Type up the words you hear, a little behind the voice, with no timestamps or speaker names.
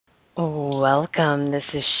Welcome. This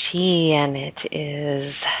is she, and it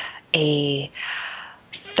is a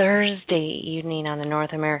Thursday evening on the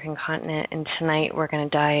North American continent, and tonight we're going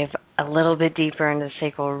to dive a little bit deeper into the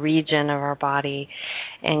sacral region of our body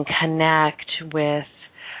and connect with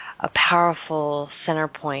a powerful center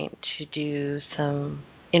point to do some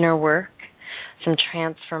inner work, some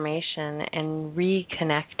transformation, and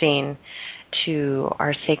reconnecting to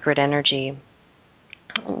our sacred energy.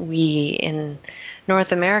 We in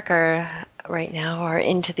North America right now are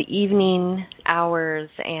into the evening hours,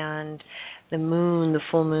 and the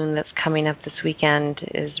full moon that's coming up this weekend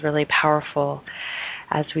is really powerful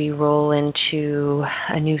as we roll into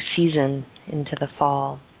a new season, into the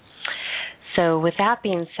fall. So with that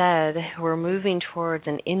being said, we're moving towards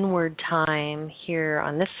an inward time here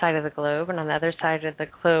on this side of the globe, and on the other side of the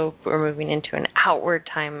globe we're moving into an outward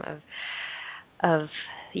time of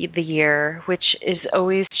the year, which is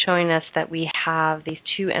always showing us that we have these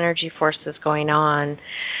two energy forces going on,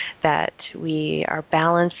 that we are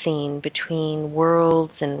balancing between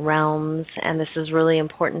worlds and realms, and this is really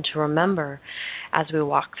important to remember as we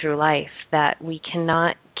walk through life, that we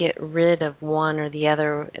cannot get rid of one or the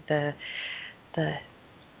other. The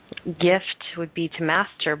gift would be to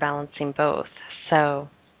master balancing both. So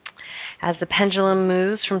as the pendulum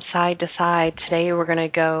moves from side to side, today we're going to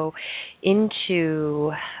go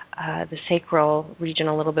into the sacral region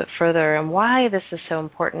a little bit further. And why this is so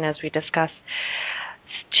important, as we discussed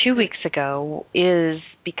 2 weeks ago, is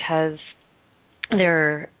because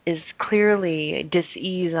there is clearly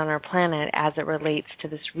dis-ease on our planet as it relates to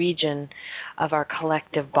this region of our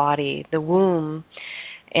collective body. The womb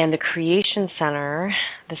and the creation center,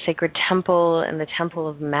 the sacred temple and the temple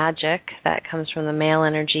of magic that comes from the male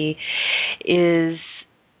energy, is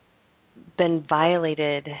been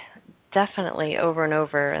violated definitely over and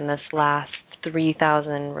over in this last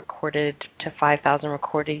 3,000 recorded to 5,000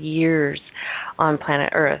 recorded years on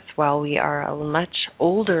planet Earth. While we are a much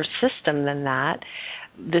older system than that,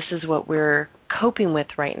 this is what we're coping with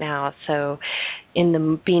right now. So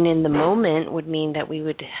being in the moment would mean that we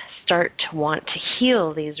would start to want to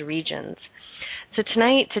heal these regions. So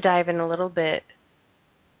tonight, to dive in a little bit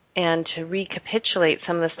and to recapitulate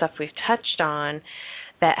some of the stuff we've touched on,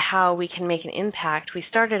 that how we can make an impact. We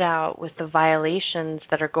started out with the violations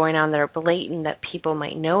that are going on that are blatant, that people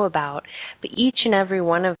might know about, but each and every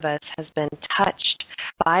one of us has been touched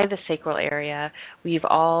by the sacral area. We've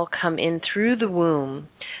all come in through the womb.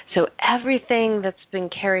 So everything that's been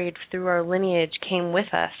carried through our lineage came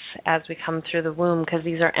with us as we come through the womb, because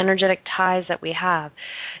these are energetic ties that we have.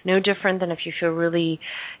 No different than if you feel really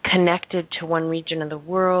connected to one region of the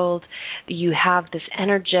world. You have this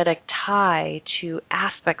energetic tie to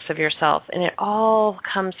aspects of yourself, and it all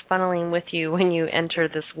comes funneling with you when you enter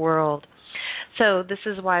this world. So this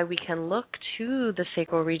is why we can look to the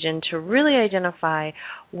sacral region to really identify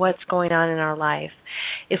what's going on in our life.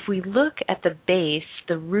 If we look at the base,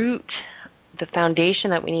 the root, the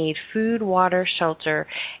foundation that we need: food, water, shelter,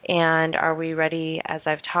 and are we ready, as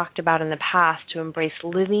I've talked about in the past, to embrace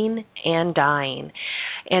living and dying.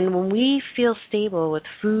 And when we feel stable with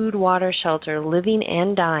food, water, shelter, living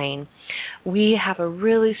and dying, we have a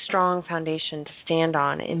really strong foundation to stand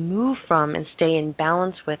on and move from and stay in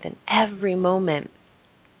balance with in every moment.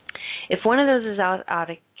 If one of those is out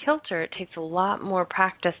of kilter, it takes a lot more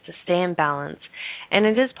practice to stay in balance. And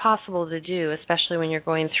it is possible to do, especially when you're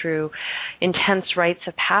going through intense rites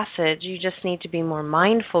of passage. You just need to be more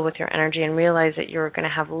mindful with your energy and realize that you're going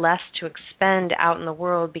to have less to expend out in the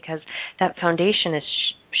world because that foundation is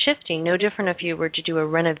shifting. No different if you were to do a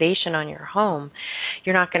renovation on your home.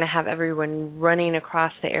 You're not going to have everyone running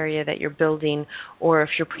across the area that you're building, or if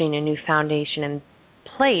you're putting a new foundation in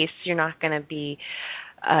place, you're not going to be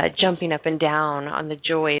jumping up and down on the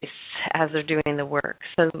joists as they're doing the work.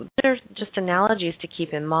 So there's just analogies to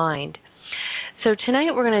keep in mind. So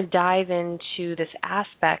tonight we're going to dive into this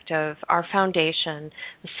aspect of our foundation,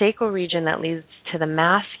 the sacral region that leads to the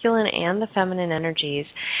masculine and the feminine energies.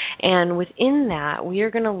 And within that, we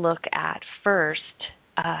are going to look at first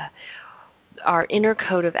our inner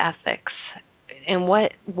code of ethics and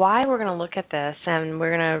why we're going to look at this. And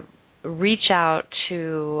we're going to reach out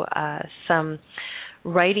to some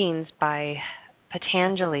writings by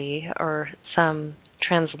Patanjali, or some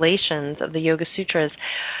translations of the Yoga Sutras,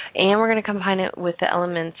 and we're going to combine it with the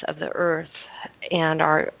elements of the earth and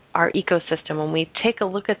our ecosystem. When we take a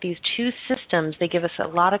look at these two systems, they give us a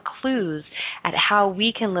lot of clues at how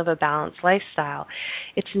we can live a balanced lifestyle.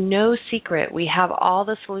 It's no secret. We have all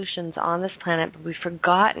the solutions on this planet, but we've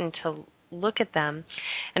forgotten to look at them.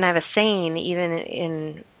 And I have a saying, even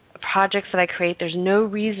in projects that I create, there's no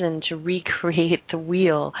reason to recreate the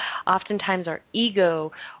wheel. Oftentimes our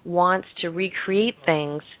ego wants to recreate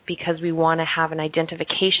things because we want to have an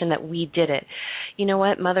identification that we did it. You know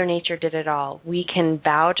what? Mother Nature did it all. We can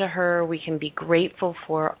bow to her. We can be grateful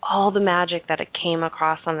for all the magic that it came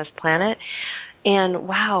across on this planet. And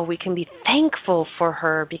wow, we can be thankful for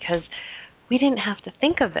her because we didn't have to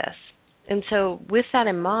think of this. And so with that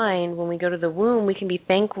in mind, when we go to the womb, we can be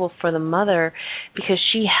thankful for the mother because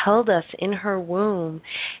she held us in her womb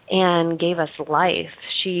and gave us life.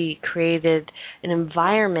 She created an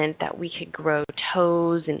environment that we could grow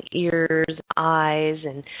toes and ears, eyes,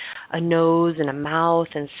 and a nose and a mouth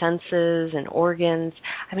and senses and organs.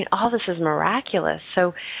 I mean, all this is miraculous.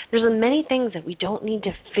 So there's many things that we don't need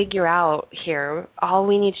to figure out here. All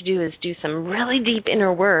we need to do is do some really deep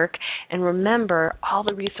inner work and remember all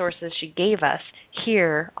the resources she gave us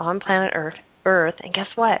here on planet Earth, and guess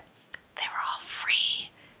what? They were all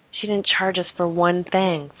free. She didn't charge us for one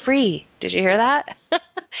thing. Free. Did you hear that?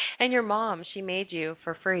 And your mom, she made you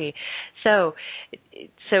for free. So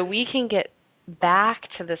we can get back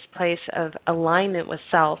to this place of alignment with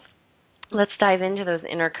self. Let's dive into those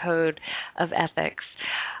inner code of ethics.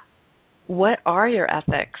 What are your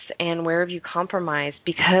ethics and where have you compromised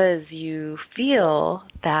because you feel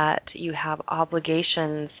that you have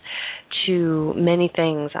obligations to many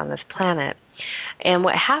things on this planet? And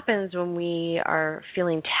what happens when we are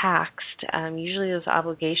feeling taxed, usually those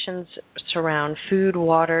obligations surround food,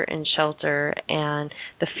 water, and shelter and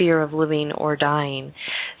the fear of living or dying.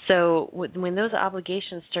 So when those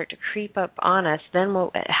obligations start to creep up on us, then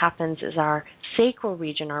what happens is our sacral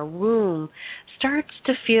region, our womb, starts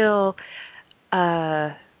to feel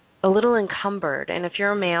a little encumbered. And if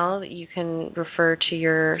you're a male, you can refer to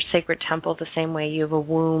your sacred temple the same way. You have a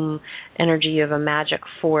womb energy, you have a magic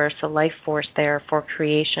force, a life force there for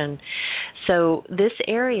creation. So this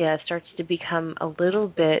area starts to become a little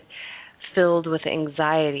bit filled with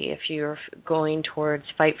anxiety. If you're going towards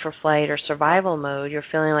fight for flight or survival mode, you're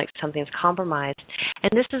feeling like something's compromised.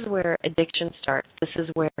 And this is where addiction starts. This is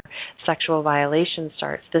where sexual violation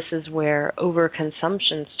starts. This is where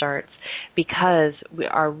overconsumption starts because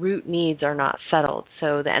our root needs are not settled.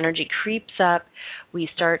 So the energy creeps up. We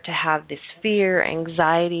start to have this fear,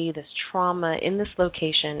 anxiety, this trauma in this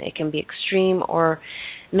location. It can be extreme or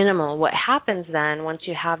minimal. What happens then once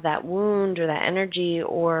you have that wound or that energy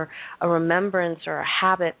or a remembrance or a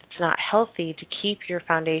habit that's not healthy to keep your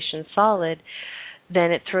foundation solid,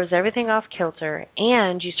 then it throws everything off kilter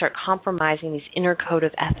and you start compromising these inner code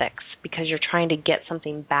of ethics because you're trying to get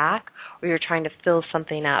something back or you're trying to fill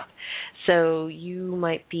something up. So you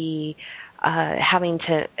might be having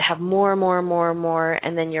to have more,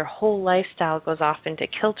 and then your whole lifestyle goes off into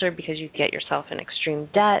kilter because you get yourself in extreme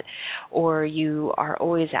debt, or you are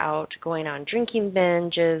always out going on drinking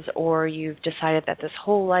binges, or you've decided that this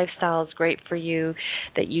whole lifestyle is great for you,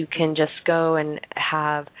 that you can just go and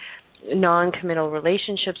have non-committal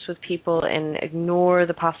relationships with people and ignore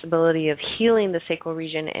the possibility of healing the sacral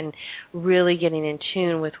region and really getting in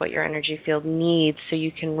tune with what your energy field needs so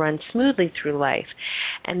you can run smoothly through life.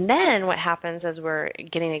 And then what happens as we're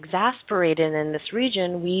getting exasperated in this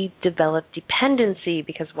region, we develop dependency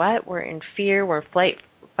because what? We're in fear, we're fight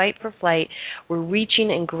for flight, we're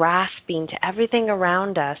reaching and grasping to everything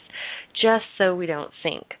around us just so we don't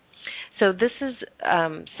sink. So this is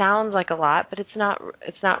sounds like a lot, but it's not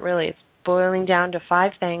really. It's boiling down to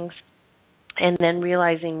 5 things and then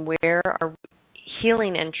realizing where our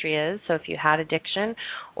healing entry is. So if you had addiction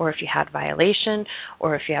or if you had violation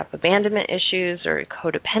or if you have abandonment issues or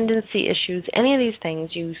codependency issues, any of these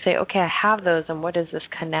things, you say, okay, I have those, and what does this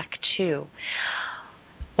connect to?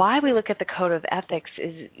 Why we look at the code of ethics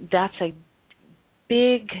is that's a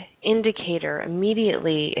big indicator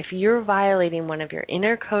immediately. If you're violating one of your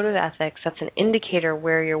inner code of ethics, that's an indicator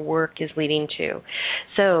where your work is leading to.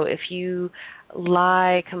 So if you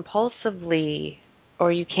lie compulsively or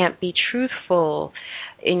you can't be truthful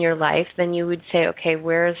in your life, then you would say, okay,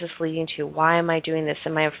 where is this leading to? Why am I doing this?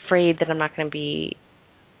 Am I afraid that I'm not going to be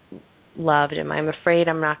loved? Am I afraid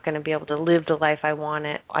I'm not going to be able to live the life I want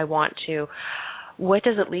to? What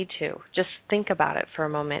does it lead to? Just think about it for a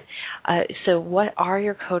moment. So what are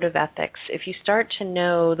your code of ethics? If you start to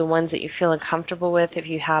know the ones that you feel uncomfortable with, if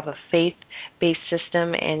you have a faith-based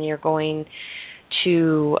system and you're going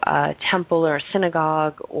to a temple or a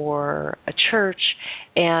synagogue or a church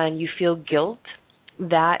and you feel guilt,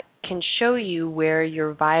 that can show you where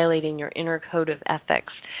you're violating your inner code of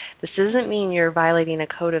ethics. This doesn't mean you're violating a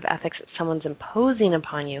code of ethics that someone's imposing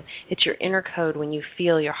upon you. It's your inner code when you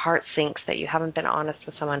feel your heart sinks that you haven't been honest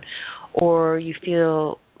with someone, or you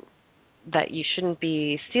feel that you shouldn't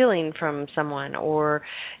be stealing from someone, or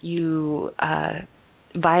you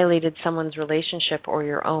violated someone's relationship or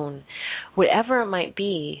your own. Whatever it might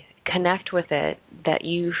be, connect with it, that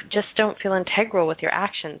you just don't feel integral with your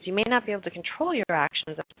actions. You may not be able to control your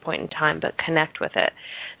actions at the point in time, but connect with it.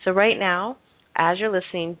 So right now, as you're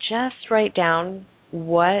listening, just write down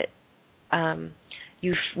what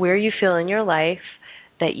where you feel in your life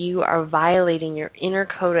that you are violating your inner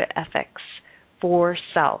code of ethics for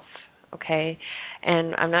self, okay?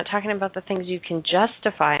 And I'm not talking about the things you can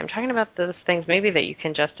justify. I'm talking about those things maybe that you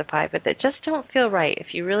can justify, but that just don't feel right.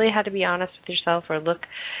 If you really had to be honest with yourself, or look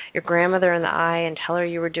your grandmother in the eye and tell her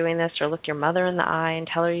you were doing this, or look your mother in the eye and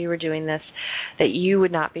tell her you were doing this, that you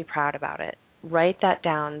would not be proud about it. Write that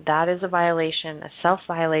down. That is a violation, a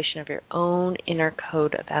self-violation of your own inner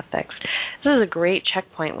code of ethics. This is a great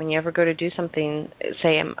checkpoint when you ever go to do something.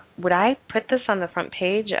 Say, would I put this on the front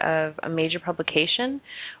page of a major publication?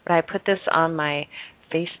 Would I put this on my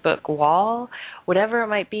Facebook wall? Whatever it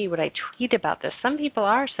might be, would I tweet about this? Some people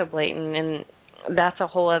are so blatant, and that's a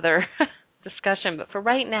whole other discussion. But for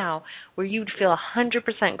right now, where you'd feel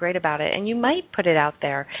 100% great about it, and you might put it out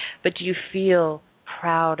there, but do you feel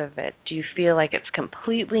proud of it? Do you feel like it's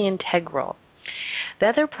completely integral? The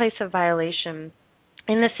other place of violation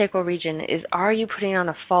in the sacral region is, are you putting on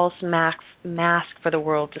a false mask for the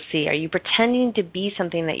world to see? Are you pretending to be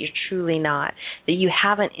something that you're truly not, that you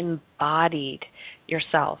haven't embodied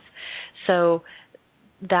yourself? So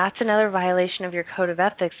that's another violation of your code of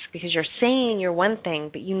ethics, because you're saying you're one thing,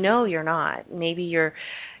 but you know you're not. Maybe you're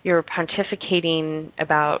pontificating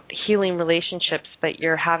about healing relationships, but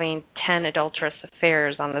you're having 10 adulterous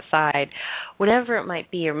affairs on the side, whatever it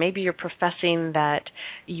might be. Or maybe you're professing that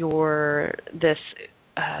you're this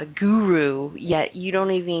guru, yet you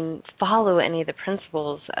don't even follow any of the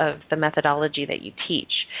principles of the methodology that you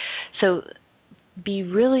teach. So be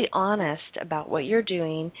really honest about what you're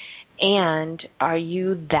doing, and are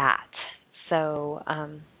you that? So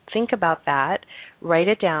think about that. Write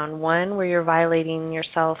it down. One, where you're violating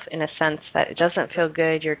yourself in a sense that it doesn't feel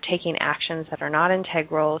good. You're taking actions that are not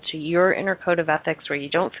integral to your inner code of ethics, where you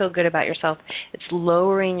don't feel good about yourself. It's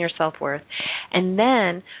lowering your self-worth. And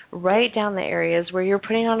then write down the areas where you're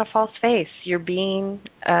putting on a false face. You're being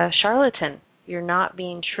a charlatan. You're not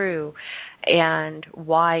being true. And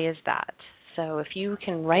why is that? So if you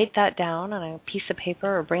can write that down on a piece of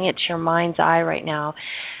paper or bring it to your mind's eye right now,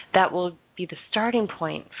 that will be the starting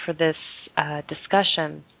point for this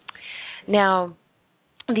discussion. Now,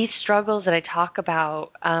 these struggles that I talk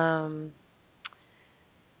about,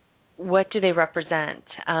 what do they represent?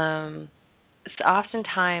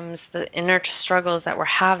 Oftentimes the inner struggles that we're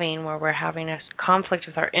having, where we're having a conflict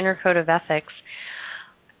with our inner code of ethics,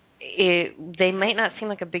 they might not seem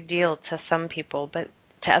like a big deal to some people, but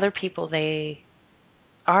to other people, they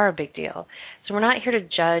are a big deal. So we're not here to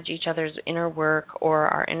judge each other's inner work or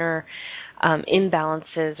our inner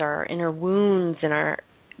imbalances, or our inner wounds in our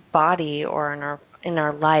body or in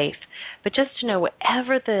our life, but just to know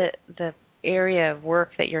whatever the area of work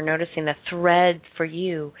that you're noticing, the thread for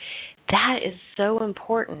you, that is so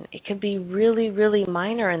important. It can be really, really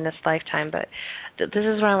minor in this lifetime, but this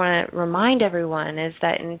is what I want to remind everyone, is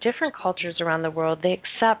that in different cultures around the world, they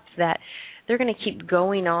accept that they're going to keep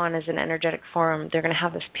going on as an energetic form. They're going to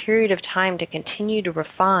have this period of time to continue to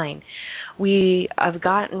refine. We have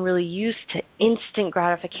gotten really used to instant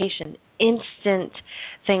gratification, instant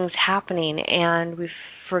things happening, and we've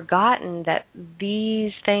forgotten that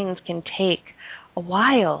these things can take a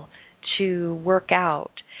while to work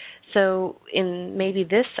out. So in maybe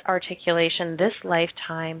this articulation, this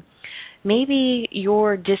lifetime, maybe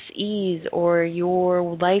your dis-ease or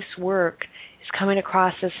your life's work is coming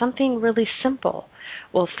across as something really simple.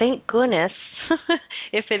 Well, thank goodness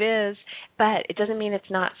if it is, but it doesn't mean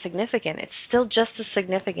it's not significant. It's still just as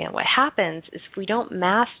significant. What happens is, if we don't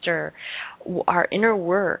master our inner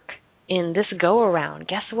work in this go-around,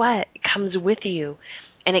 guess what? It comes with you,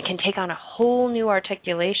 and it can take on a whole new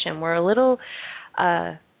articulation. We're a little,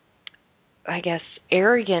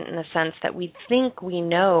 arrogant in the sense that we think we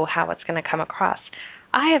know how it's going to come across.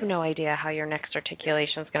 I have no idea how your next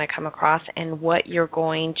articulation is going to come across, and what you're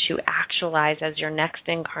going to actualize as your next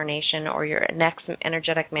incarnation or your next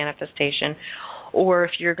energetic manifestation, or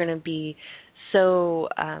if you're going to be so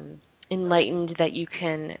enlightened that you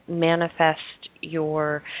can manifest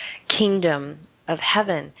your kingdom of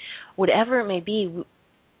heaven. Whatever it may be,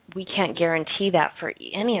 we can't guarantee that for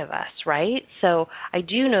any of us, right? So I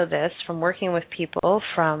do know this from working with people,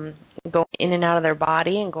 from going in and out of their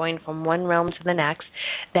body and going from one realm to the next,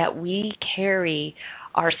 that we carry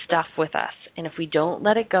our stuff with us. And if we don't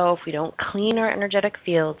let it go, if we don't clean our energetic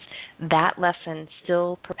fields, that lesson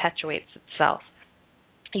still perpetuates itself.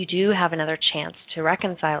 You do have another chance to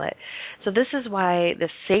reconcile it. So this is why the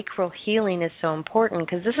sacral healing is so important,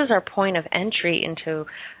 because this is our point of entry into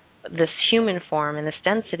this human form and this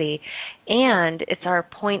density, and it's our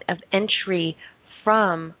point of entry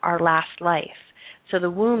from our last life. So the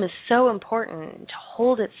womb is so important to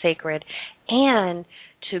hold it sacred and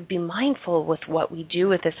to be mindful with what we do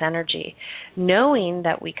with this energy, knowing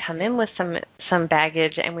that we come in with some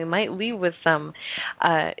baggage and we might leave with some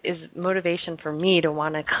is motivation for me to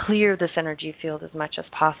want to clear this energy field as much as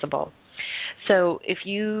possible. So if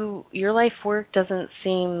your life work doesn't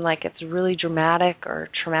seem like it's really dramatic or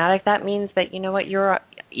traumatic, that means that, you know what, you're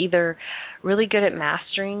either really good at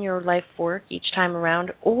mastering your life work each time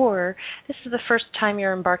around, or this is the first time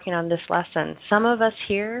you're embarking on this lesson. Some of us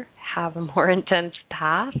here have a more intense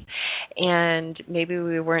path, and maybe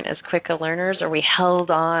we weren't as quick a learners, or we held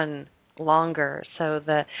on longer, so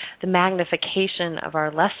the magnification of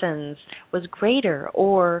our lessons was greater,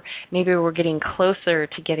 or maybe we're getting closer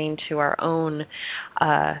to getting to our own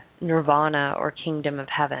nirvana or kingdom of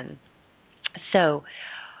heaven. So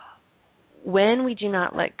when we do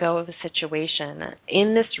not let go of a situation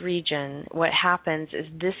in this region, what happens is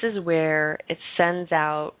this is where it sends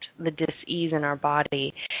out the dis-ease in our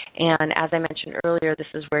body. And as I mentioned earlier, this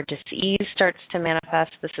is where dis-ease starts to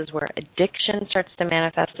manifest. This is where addiction starts to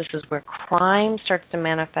manifest. This is where crime starts to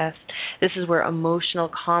manifest. This is where emotional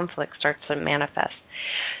conflict starts to manifest.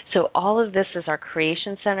 So all of this is our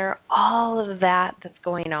creation center. All of that that's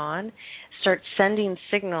going on starts sending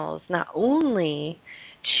signals not only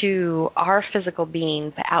to our physical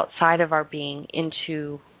being, but outside of our being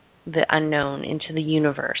into the unknown, into the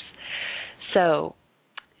universe. So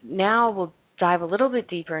now we'll dive a little bit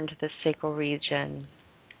deeper into this sacral region,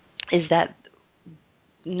 is that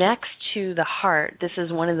next to the heart, this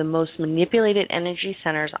is one of the most manipulated energy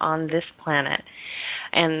centers on this planet.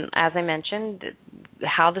 And as I mentioned,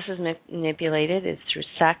 how this is manipulated is through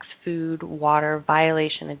sex, food, water,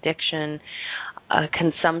 violation, addiction,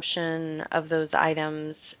 consumption of those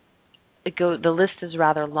items. The list is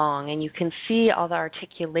rather long, and you can see all the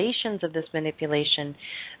articulations of this manipulation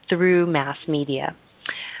through mass media.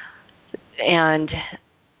 And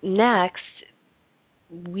next,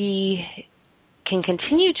 we can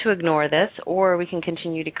continue to ignore this, or we can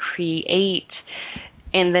continue to create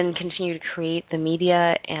and then continue to create the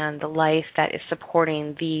media and the life that is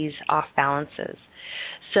supporting these off balances.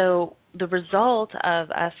 So the result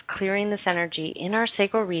of us clearing this energy in our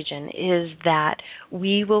sacral region is that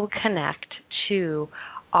we will connect to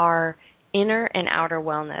our inner and outer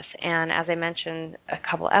wellness. And as I mentioned a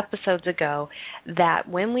couple episodes ago, that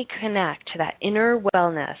when we connect to that inner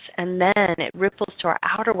wellness and then it ripples to our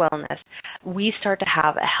outer wellness, we start to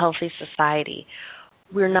have a healthy society.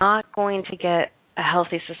 We're not going to get a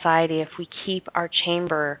healthy society if we keep our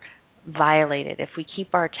chamber violated, if we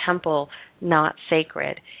keep our temple not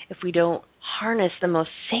sacred, if we don't harness the most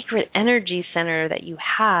sacred energy center that you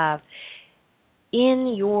have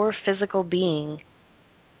in your physical being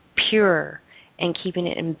pure and keeping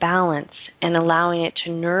it in balance and allowing it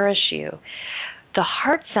to nourish you. The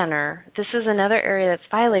heart center, this is another area that's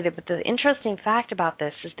violated, but the interesting fact about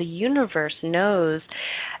this is the universe knows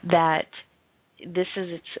that this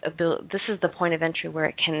is the point of entry where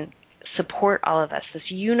it can support all of us, this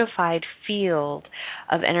unified field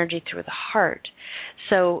of energy through the heart.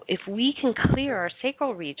 So if we can clear our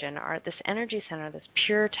sacral region, this energy center, this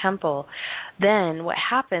pure temple, then what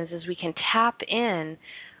happens is we can tap in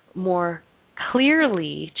more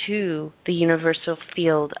clearly to the universal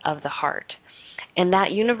field of the heart. And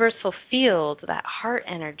that universal field, that heart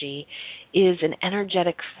energy, is an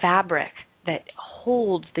energetic fabric that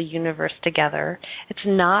holds the universe together. It's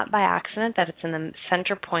not by accident that it's in the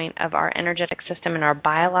center point of our energetic system in our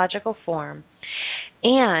biological form.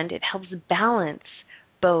 And it helps balance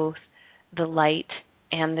both the light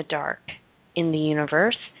and the dark in the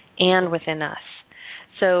universe and within us.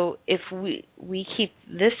 So if we keep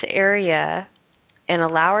this area and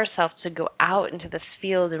allow ourselves to go out into this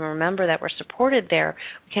field and remember that we're supported there,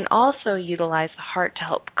 we can also utilize the heart to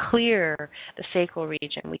help clear the sacral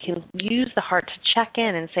region. We can use the heart to check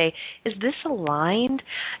in and say, is this aligned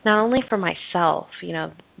not only for myself,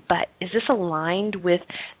 but is this aligned with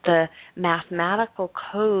the mathematical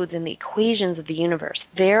codes and the equations of the universe?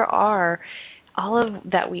 All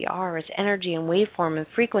of that we are is energy and waveform and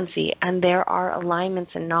frequency, and there are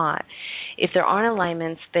alignments and not. If there aren't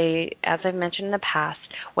alignments, as I've mentioned in the past,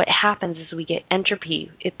 what happens is we get entropy.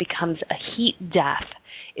 It becomes a heat death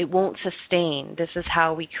It won't sustain. This is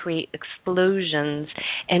how we create explosions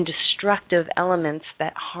and destructive elements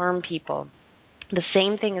that harm people. The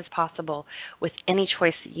same thing is possible with any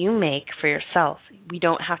choice that you make for yourself. We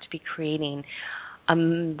don't have to be creating a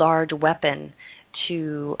large weapon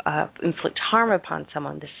to inflict harm upon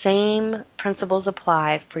someone. The same principles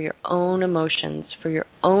apply for your own emotions, for your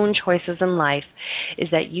own choices in life, is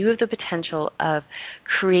that you have the potential of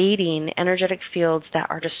creating energetic fields that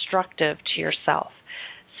are destructive to yourself.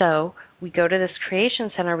 So we go to this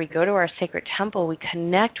creation center, we go to our sacred temple, we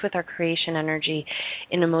connect with our creation energy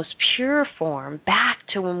in the most pure form, back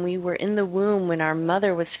to when we were in the womb, when our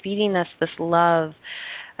mother was feeding us this love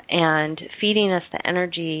and feeding us the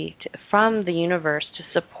energy from the universe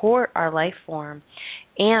to support our life form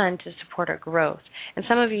and to support our growth. And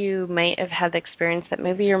some of you might have had the experience that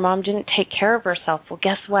maybe your mom didn't take care of herself. Well,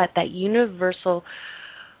 guess what? That universal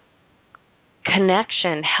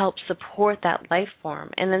connection helps support that life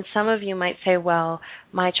form. And then some of you might say, well,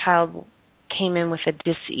 my child came in with a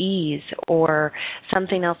dis-ease or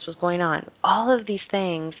something else was going on. All of these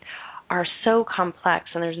things are so complex,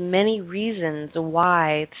 and there's many reasons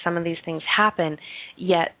why some of these things happen,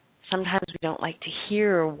 yet sometimes we don't like to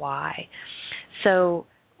hear why. So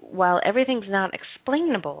while everything's not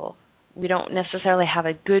explainable, we don't necessarily have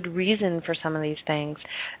a good reason for some of these things.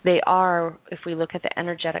 They are, if we look at the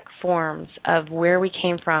energetic forms of where we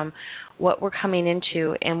came from, what we're coming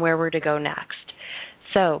into, and where we're to go next.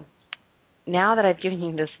 So now that I've given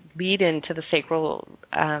you this lead into the sacral,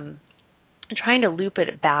 trying to loop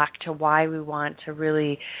it back to why we want to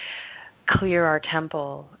really clear our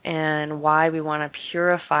temple and why we want to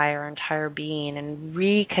purify our entire being and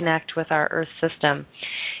reconnect with our earth system,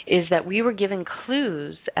 is that we were given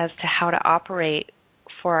clues as to how to operate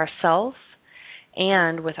for ourselves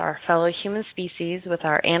and with our fellow human species, with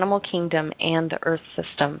our animal kingdom and the earth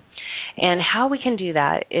system. And how we can do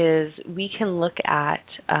that is we can look at,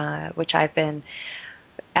 which I've been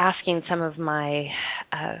asking some of my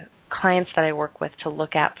clients that I work with to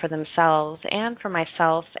look at for themselves and for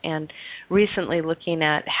myself, and recently looking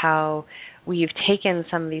at how we've taken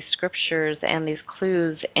some of these scriptures and these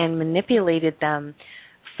clues and manipulated them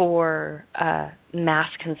for mass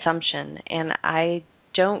consumption. And I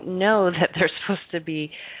don't know that they're supposed to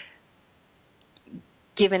be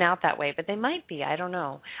given out that way, but they might be. I don't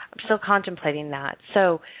know. I'm still contemplating that.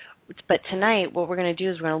 So, but tonight what we're going to do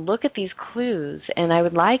is we're going to look at these clues, and I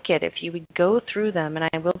would like it if you would go through them, and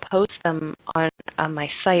I will post them on my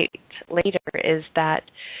site later, is that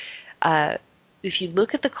if you look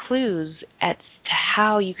at the clues as to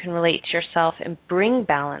how you can relate to yourself and bring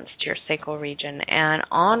balance to your sacral region and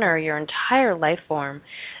honor your entire life form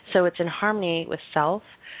so it's in harmony with self,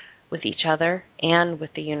 with each other, and with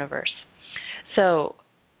the universe. So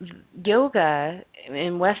yoga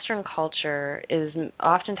in Western culture is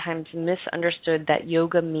oftentimes misunderstood that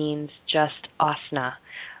yoga means just asana.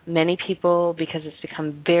 Many people, because it's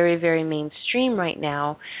become very, very mainstream right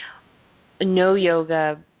now, know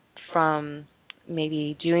yoga from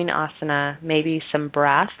maybe doing asana, maybe some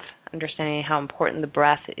breath, understanding how important the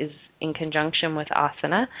breath is in conjunction with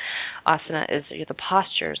asana. Asana is the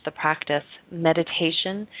postures, the practice,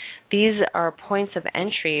 meditation. These are points of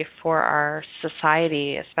entry for our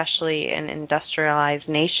society, especially in industrialized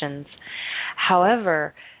nations.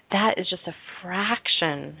 However, that is just a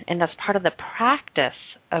fraction, and that's part of the practice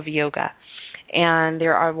of yoga. And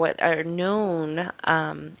there are what are known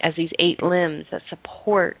as these 8 limbs that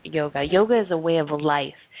support yoga. Yoga is a way of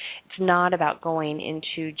life. It's not about going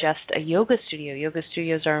into just a yoga studio. Yoga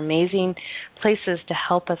studios are amazing places to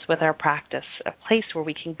help us with our practice, a place where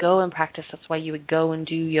we can go and practice. That's why you would go and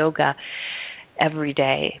do yoga every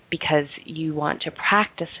day, because you want to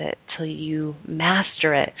practice it till you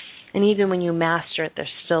master it. And even when you master it, there's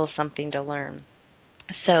still something to learn.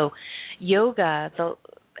 So yoga,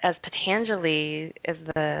 as Patanjali, as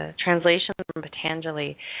the translation from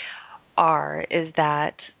Patanjali is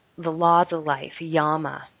that the laws of life,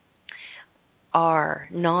 yama, are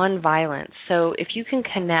nonviolence. So if you can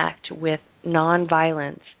connect with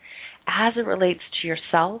nonviolence as it relates to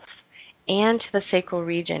yourself and to the sacral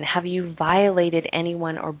region, have you violated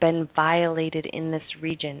anyone or been violated in this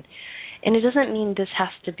region? And it doesn't mean this has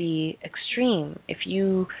to be extreme. If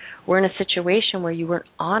you were in a situation where you weren't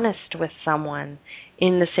honest with someone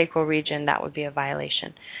in the sacral region, that would be a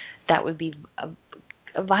violation. That would be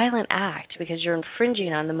a violent act, because you're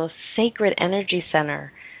infringing on the most sacred energy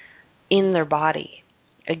center in their body,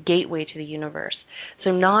 a gateway to the universe. So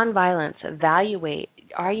nonviolence, evaluate,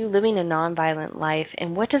 are you living a nonviolent life,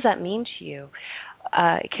 and what does that mean to you?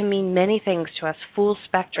 It can mean many things to us, full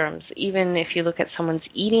spectrums. Even if you look at someone's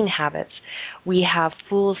eating habits, we have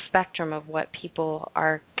full spectrum of what people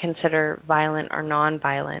are consider violent or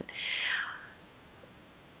non-violent.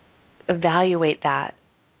 Evaluate that.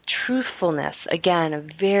 Truthfulness, again, a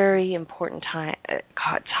very important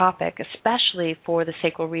topic, especially for the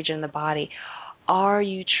sacral region of the body. Are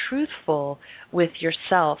you truthful with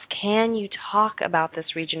yourself? Can you talk about this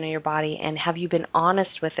region of your body, and have you been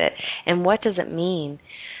honest with it? And what does it mean?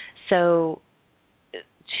 So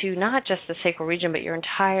to not just the sacral region, but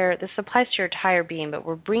this applies to your entire being, but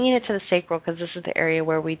we're bringing it to the sacral because this is the area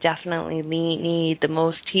where we definitely need the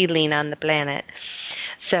most healing on the planet.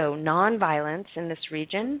 So non-violence in this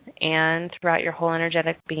region and throughout your whole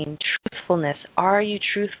energetic being. Truthfulness. Are you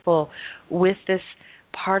truthful with this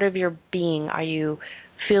part of your being? Are you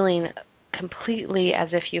feeling completely as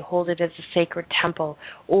if you hold it as a sacred temple,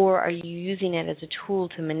 or are you using it as a tool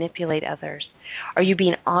to manipulate others? Are you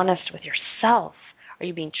being honest with yourself? Are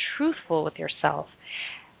you being truthful with yourself?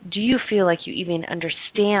 Do you feel like you even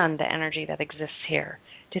understand the energy that exists here?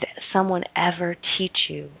 Did someone ever teach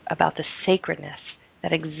you about the sacredness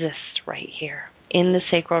that exists right here in the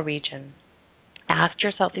sacral region? Ask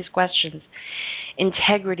yourself these questions.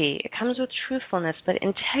 Integrity, it comes with truthfulness, but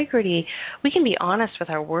integrity, we can be honest with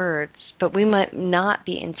our words, but we might not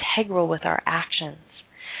be integral with our actions.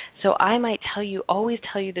 So I might always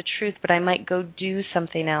tell you the truth, but I might go do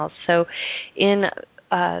something else. So in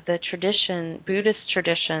the Buddhist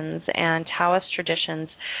traditions and Taoist traditions,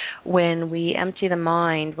 when we empty the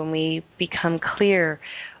mind, when we become clear,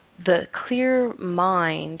 the clear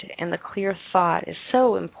mind and the clear thought is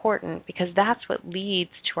so important because that's what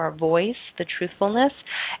leads to our voice, the truthfulness,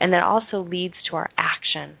 and that also leads to our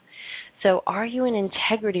action. So are you in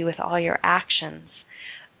integrity with all your actions?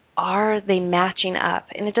 Are they matching up?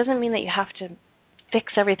 And it doesn't mean that you have to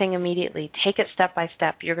fix everything immediately. Take it step by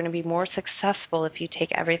step. You're going to be more successful if you take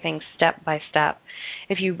everything step by step.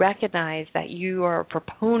 If you recognize that you are a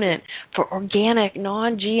proponent for organic,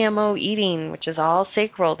 non-GMO eating, which is all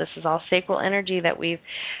sacral. This is all sacral energy that we've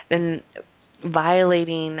been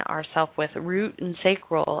violating ourselves with, root and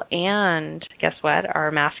sacral, and guess what? Our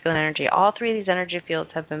masculine energy. All three of these energy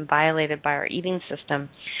fields have been violated by our eating system.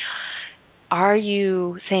 Are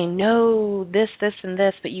you saying, no, this, and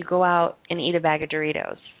this, but you go out and eat a bag of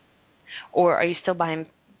Doritos? Or are you still buying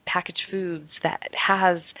packaged foods that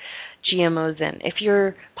has GMOs in? If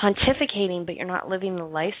you're pontificating but you're not living the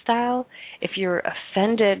lifestyle, if you're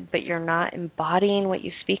offended but you're not embodying what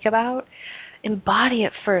you speak about, embody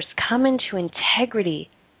it first. Come into integrity.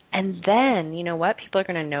 And then, you know what? People are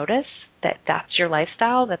going to notice that that's your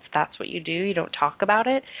lifestyle, that's what you do. You don't talk about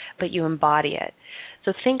it, but you embody it.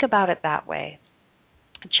 So think about it that way.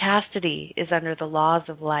 Chastity is under the laws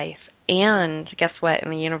of life and, guess what, in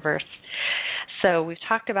the universe. So we've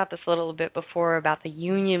talked about this a little bit before about the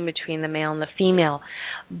union between the male and the female.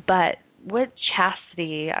 But what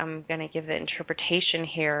chastity, I'm going to give the interpretation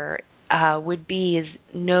here, would be is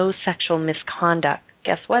no sexual misconduct.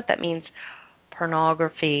 Guess what? That means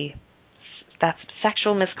pornography. That's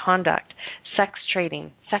sexual misconduct. Sex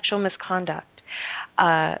trading, sexual misconduct.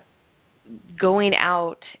 Going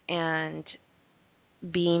out and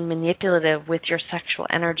being manipulative with your sexual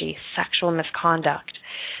energy, sexual misconduct.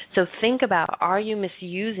 So think about, are you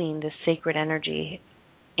misusing this sacred energy?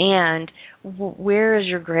 And where is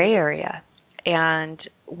your gray area? And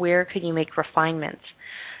where could you make refinements?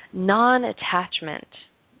 Non-attachment.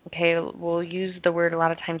 Okay, we'll use the word a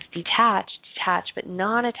lot of times detach, but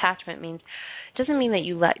non-attachment doesn't mean that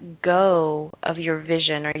you let go of your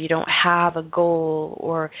vision or you don't have a goal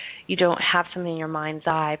or you don't have something in your mind's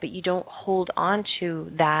eye, but you don't hold on to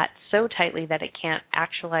that so tightly that it can't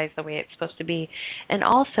actualize the way it's supposed to be. And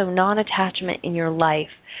also non-attachment in your life.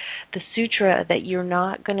 The sutra that you're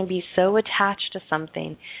not going to be so attached to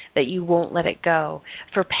something that you won't let it go.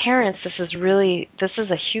 For parents, this is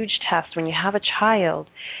a huge test. When you have a child,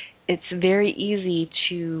 it's very easy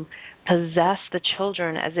to possess the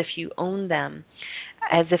children as if you own them,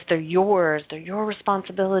 as if they're yours, they're your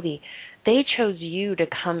responsibility. They chose you to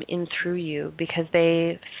come in through you because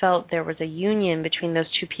they felt there was a union between those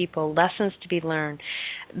two people, lessons to be learned.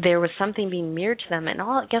 There was something being mirrored to them, and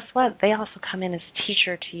guess what? They also come in as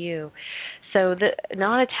teacher to you. So the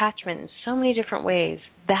non-attachment in so many different ways,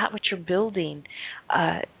 that what you're building,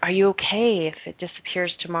 are you okay if it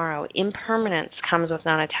disappears tomorrow? Impermanence comes with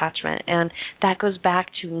non-attachment, and that goes back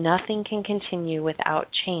to nothing can continue without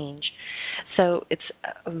change. So it's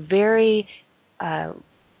a very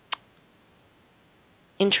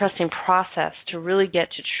interesting process to really get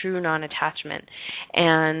to true non-attachment.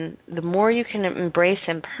 And the more you can embrace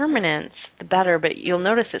impermanence, the better. But you'll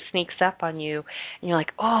notice it sneaks up on you, and you're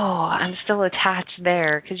like, oh, I'm still attached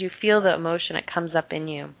there, because you feel the emotion. It comes up in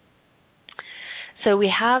you. So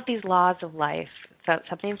we have these laws of life. That's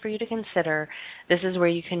something for you to consider. This is where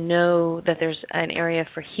you can know that there's an area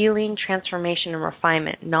for healing, transformation, and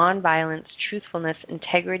refinement, nonviolence, truthfulness,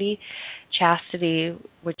 integrity, chastity,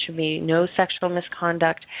 which would be no sexual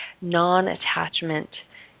misconduct, non-attachment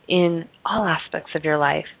in all aspects of your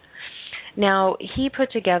life. Now, he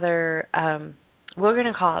put together, we're going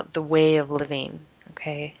to call it the way of living,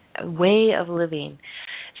 okay? A way of living.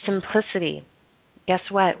 Simplicity. Guess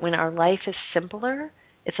what? When our life is simpler,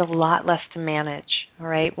 it's a lot less to manage, all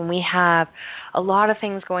right? When we have a lot of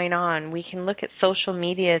things going on, we can look at social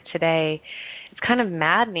media today. It's kind of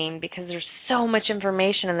maddening because there's so much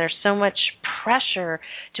information and there's so much pressure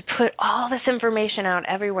to put all this information out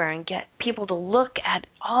everywhere and get people to look at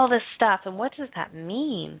all this stuff. And what does that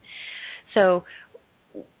mean? So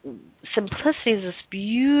simplicity is this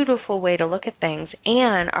beautiful way to look at things.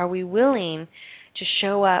 And are we willing to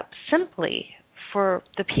show up simply for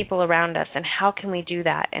the people around us, and how can we do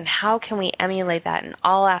that, and how can we emulate that in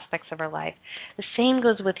all aspects of our life? The same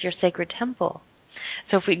goes with your sacred temple.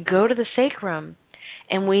 So if we go to the sacrum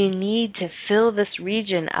and we need to fill this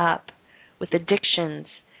region up with addictions,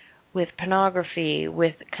 with pornography,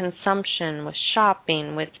 with consumption, with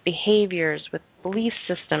shopping, with behaviors, with belief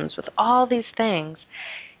systems, with all these things,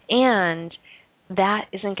 and that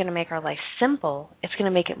isn't going to make our life simple, it's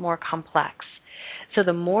going to make it more complex. So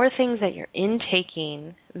the more things that you're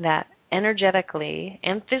intaking that energetically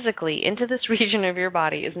and physically into this region of your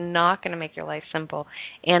body is not going to make your life simple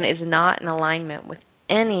and is not in alignment with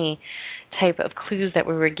any type of clues that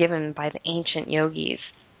we were given by the ancient yogis.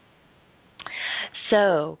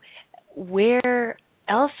 So where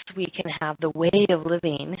else we can have the way of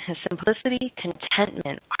living is simplicity,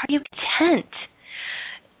 contentment. Are you content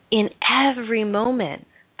in every moment?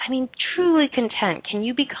 I mean, truly content. Can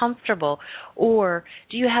you be comfortable? Or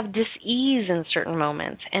do you have dis-ease in certain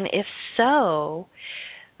moments? And if so,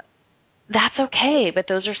 that's okay, but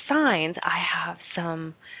those are signs I have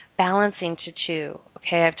some balancing to do.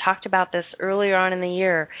 Okay, I've talked about this earlier on in the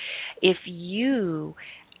year. If you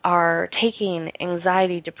are taking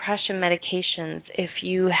anxiety, depression medications, if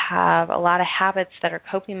you have a lot of habits that are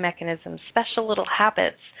coping mechanisms, special little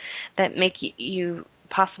habits that make you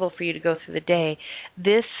possible for you to go through the day,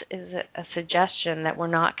 this is a suggestion that we're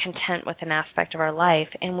not content with an aspect of our life,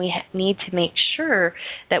 and we need to make sure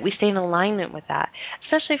that we stay in alignment with that.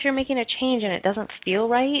 Especially if you're making a change and it doesn't feel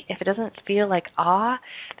right, if it doesn't feel like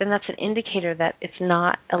then that's an indicator that it's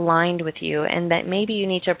not aligned with you and that maybe you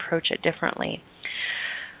need to approach it differently.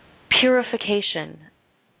 Purification.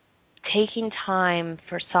 Taking time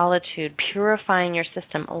for solitude, purifying your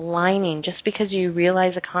system, aligning. Just because you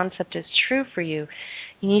realize a concept is true for you,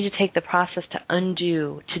 you need to take the process to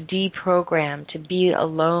undo, to deprogram, to be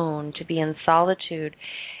alone, to be in solitude,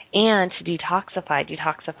 and to detoxify.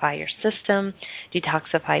 Detoxify your system,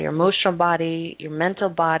 detoxify your emotional body, your mental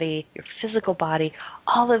body, your physical body.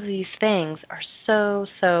 All of these things are so,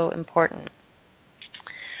 so important.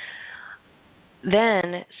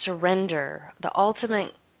 Then surrender. The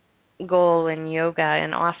ultimate goal in yoga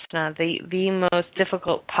and asana, the most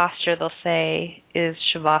difficult posture they'll say is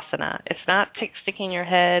shavasana. It's not sticking your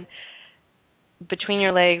head between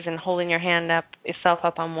your legs and holding yourself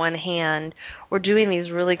up on one hand or doing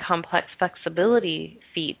these really complex flexibility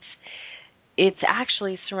feats. It's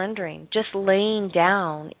actually surrendering, just laying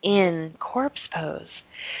down in corpse pose.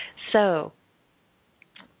 So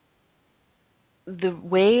the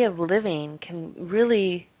way of living can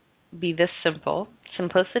really be this simple.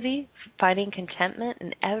 Simplicity, finding contentment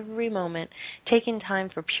in every moment, taking time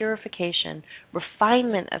for purification,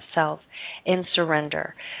 refinement of self, and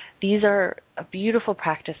surrender. These are a beautiful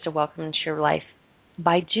practice to welcome into your life.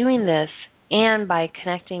 By doing this and by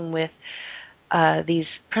connecting with these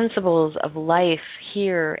principles of life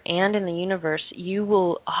here and in the universe, you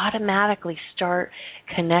will automatically start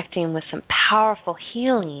connecting with some powerful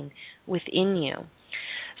healing within you.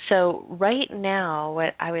 So right now,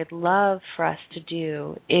 what I would love for us to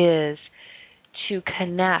do is to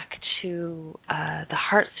connect to the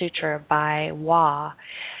Heart Sutra by Wa.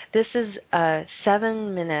 This is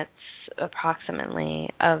 7 minutes approximately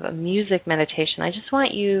of a music meditation. I just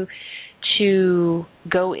want you to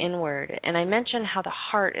go inward. And I mentioned how the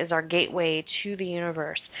heart is our gateway to the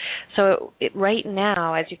universe. So right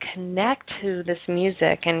now, as you connect to this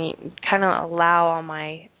music and you kind of allow all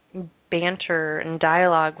my banter and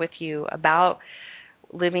dialogue with you about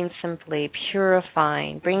living simply,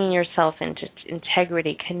 purifying, bringing yourself into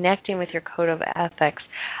integrity, connecting with your code of ethics,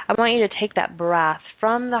 I want you to take that breath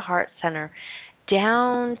from the heart center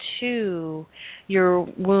down to your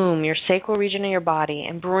womb, your sacral region of your body,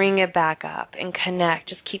 and bring it back up and connect.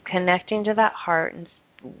 Just keep connecting to that heart and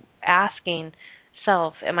asking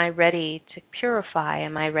self, am I ready to purify?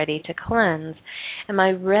 Am I ready to cleanse? Am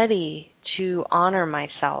I ready to honor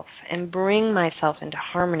myself and bring myself into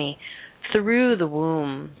harmony through the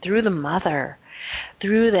womb, through the mother,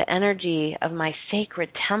 through the energy of my sacred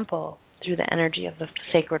temple, through the energy of the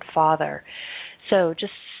sacred father? So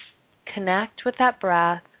just connect with that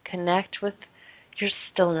breath, connect with your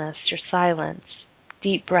stillness, your silence.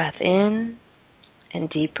 Deep breath in and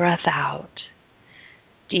deep breath out.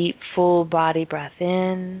 Deep full body breath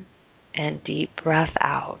in and deep breath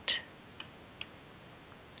out.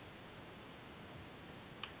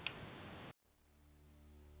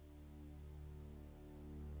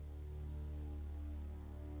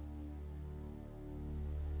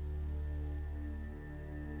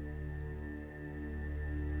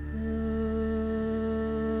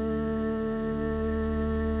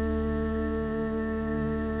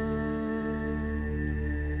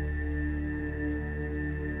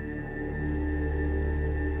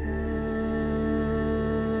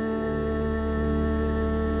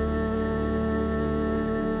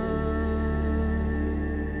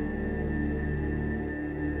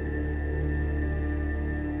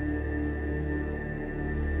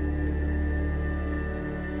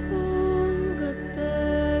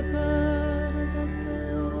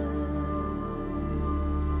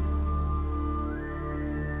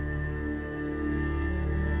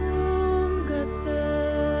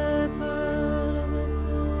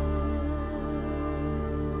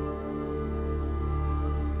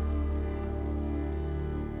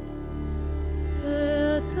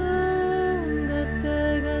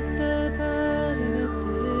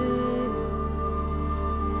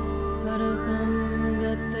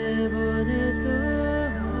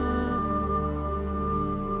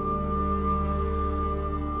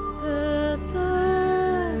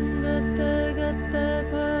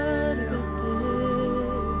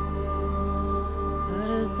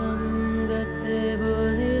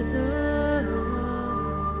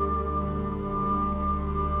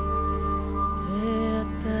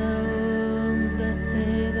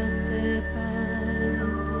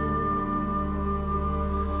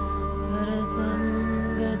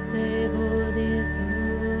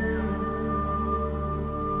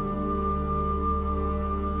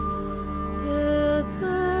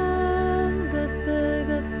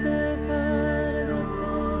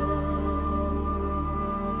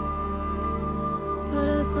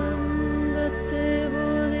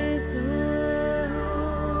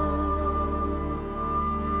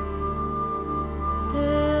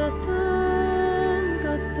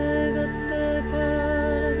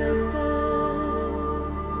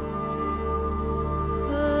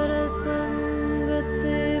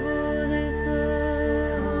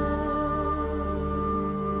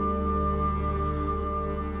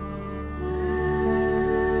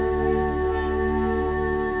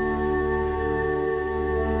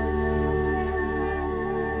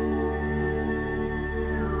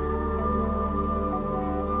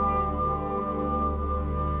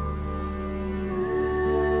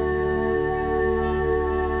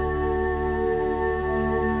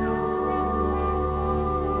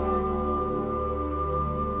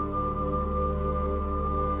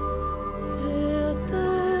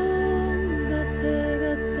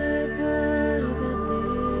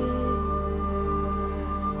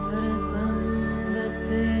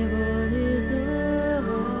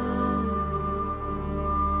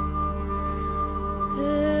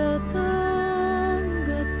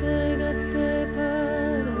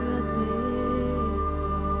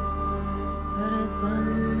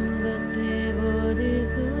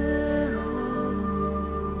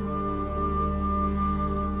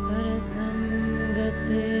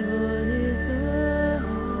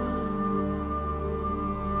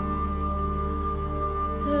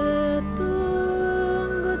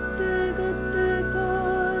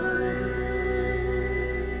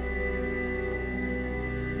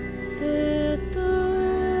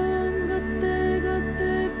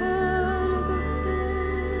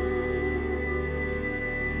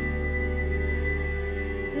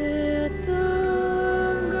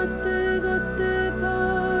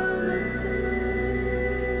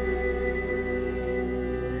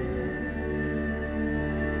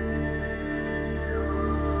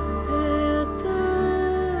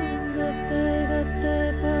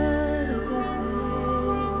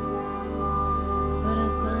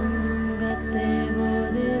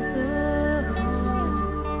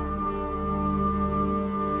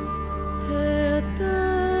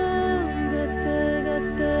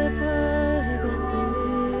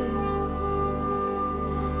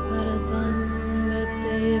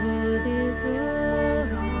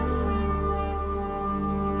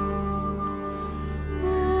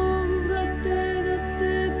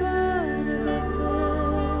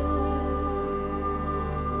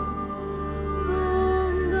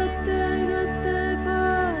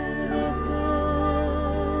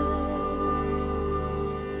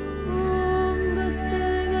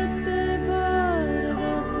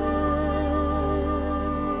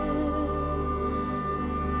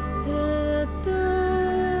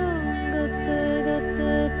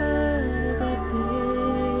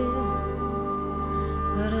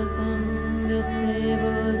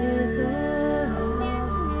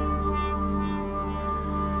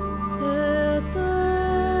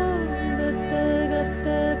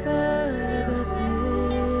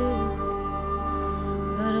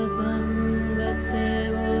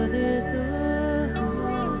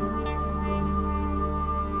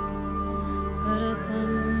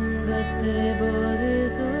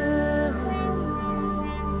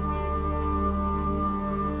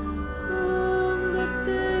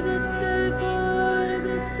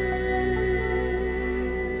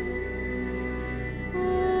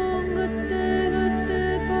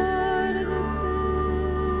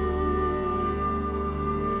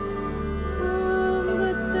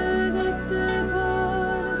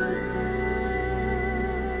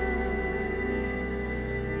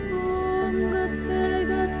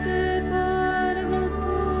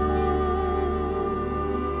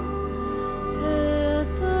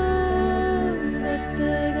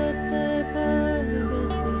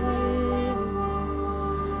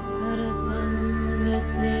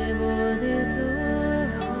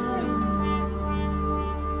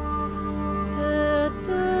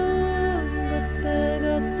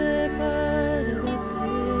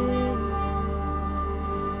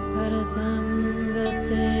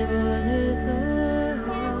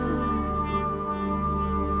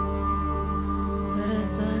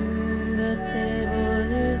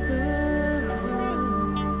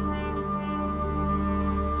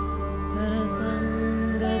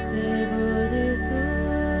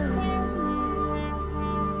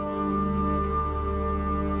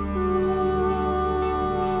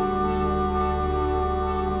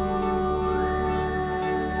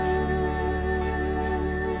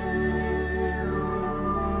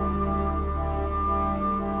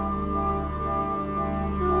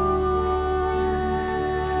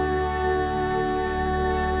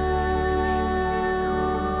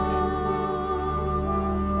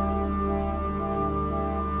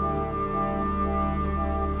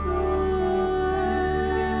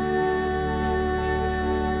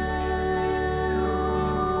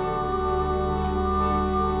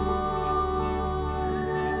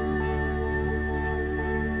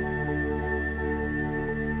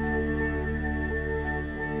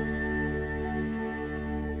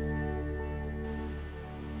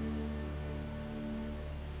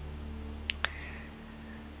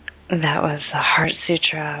 That was the Heart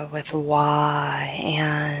Sutra with why.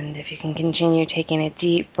 And if you can continue taking a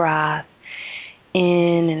deep breath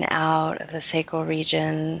in and out of the sacral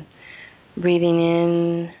region, breathing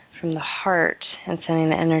in from the heart and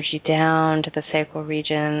sending the energy down to the sacral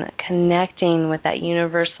region, connecting with that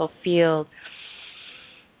universal field,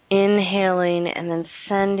 inhaling and then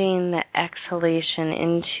sending the exhalation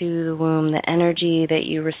into the womb, the energy that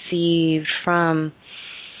you received from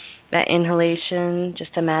that inhalation.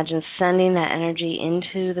 Just imagine sending that energy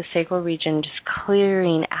into the sacral region, just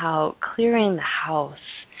clearing the house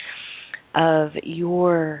of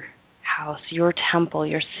your house, your temple,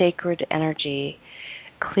 your sacred energy,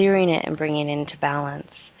 clearing it and bringing it into balance.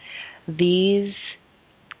 These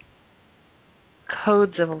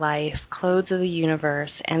codes of life, codes of the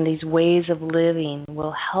universe, and these ways of living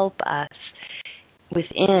will help us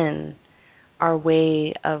within our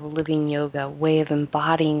way of living yoga, way of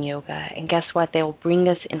embodying yoga. And guess what? They will bring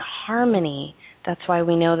us in harmony. That's why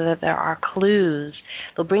we know that there are clues.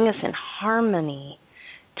 They'll bring us in harmony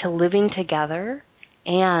to living together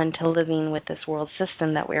and to living with this world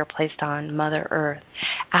system that we are placed on, Mother Earth.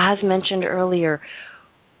 As mentioned earlier,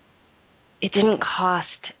 it didn't cost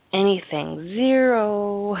anything,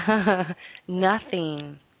 zero,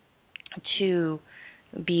 nothing to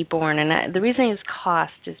be born. And the reason it's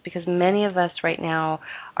cost is because many of us right now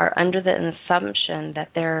are under the assumption that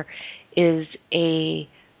there is a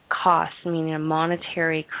cost, meaning a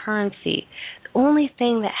monetary currency. The only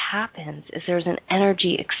thing that happens is there's an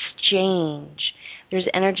energy exchange. There's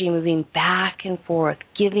energy moving back and forth,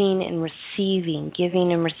 giving and receiving,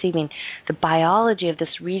 giving and receiving. The biology of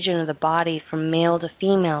this region of the body from male to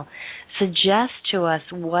female suggests to us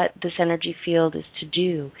what this energy field is to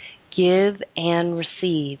do. Give and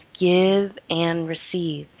receive, give and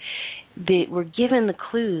receive. We're given the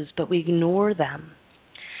clues, but we ignore them.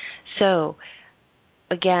 So,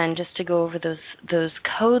 again, just to go over those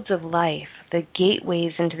codes of life, the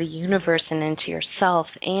gateways into the universe and into yourself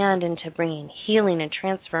and into bringing healing and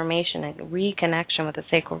transformation and reconnection with the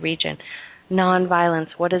sacral region. Nonviolence,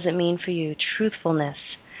 what does it mean for you? Truthfulness.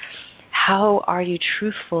 How are you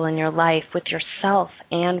truthful in your life with yourself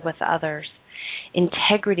and with others?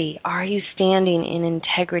 Integrity. Are you standing in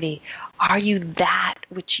integrity? Are you that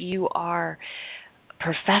which you are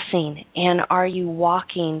professing? And are you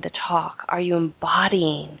walking the talk? Are you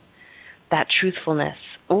embodying that truthfulness?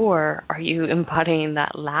 Or are you embodying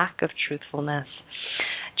that lack of truthfulness?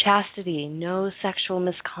 Chastity. No sexual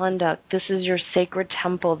misconduct. This is your sacred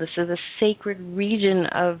temple. This is a sacred region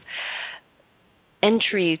of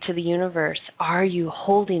entry to the universe. Are you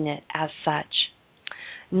holding it as such?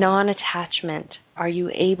 Non-attachment. Are you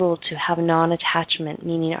able to have non-attachment?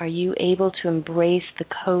 Meaning, are you able to embrace the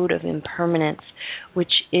code of impermanence,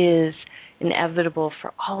 which is inevitable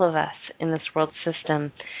for all of us in this world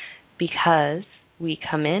system, because we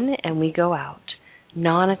come in and we go out.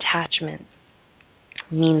 Non-attachment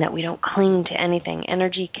mean that we don't cling to anything.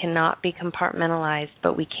 Energy cannot be compartmentalized,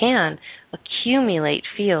 but we can accumulate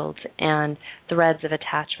fields and threads of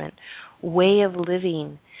attachment. Way of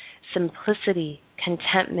living, simplicity,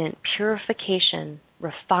 contentment, purification,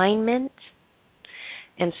 refinement,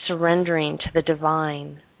 and surrendering to the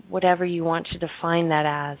divine, whatever you want to define that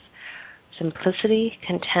as. Simplicity,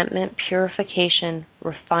 contentment, purification,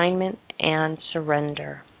 refinement, and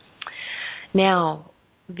surrender. Now,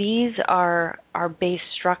 these are our base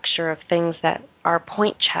structure of things that are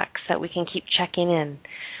point checks that we can keep checking in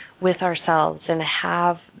with ourselves and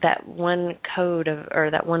have that one code of, or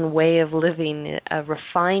that one way of living, a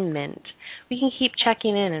refinement. We can keep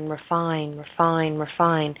checking in and refine, refine,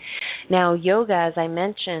 refine. Now, yoga, as I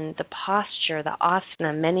mentioned, the posture, the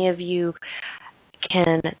asana, many of you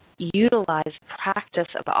can utilize practice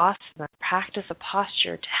of asana, practice of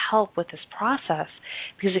posture to help with this process,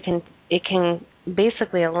 because it can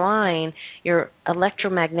basically align your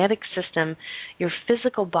electromagnetic system, your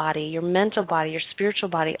physical body, your mental body, your spiritual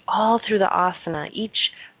body, all through the asana. Each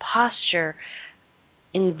posture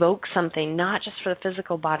invokes something, not just for the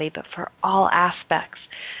physical body, but for all aspects.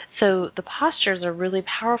 So the postures are really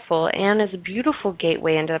powerful and is a beautiful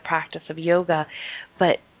gateway into the practice of yoga,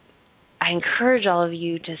 but I encourage all of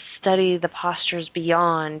you to study the postures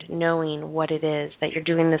beyond knowing what it is, that you're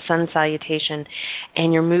doing the sun salutation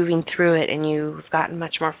and you're moving through it and you've gotten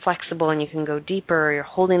much more flexible and you can go deeper, or you're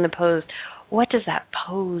holding the pose. What does that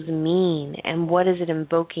pose mean and what is it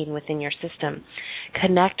invoking within your system?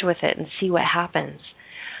 Connect with it and see what happens.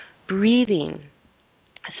 Breathing.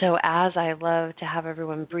 So as I love to have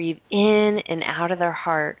everyone breathe in and out of their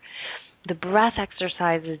heart, the breath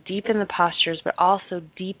exercises deepen the postures, but also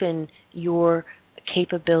deepen your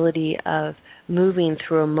capability of moving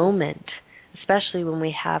through a moment. especially when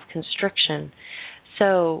we have constriction.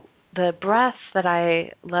 So the breath that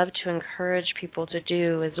I love to encourage people to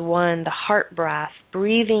do is one, the heart breath,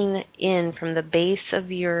 breathing in from the base of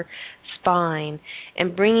your spine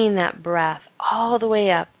and bringing that breath all the way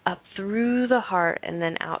up through the heart and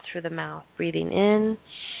then out through the mouth. Breathing in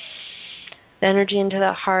the energy into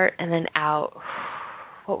the heart and then out.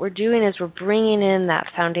 What we're doing is we're bringing in that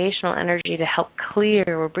foundational energy to help clear.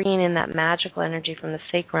 We're bringing in that magical energy from the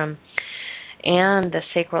sacrum and the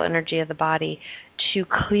sacral energy of the body to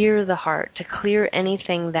clear the heart, to clear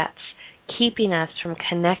anything that's keeping us from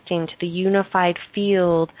connecting to the unified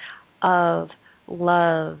field of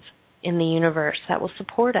love in the universe that will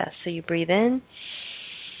support us. So you breathe in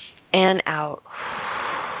and out.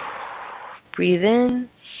 Breathe in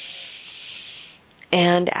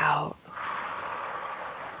and out.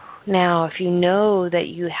 Now, if you know that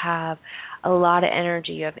you have a lot of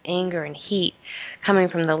energy, you have anger and heat coming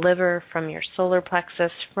from the liver, from your solar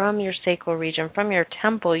plexus, from your sacral region, from your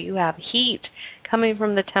temple, you have heat coming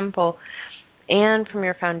from the temple and from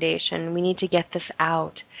your foundation. We need to get this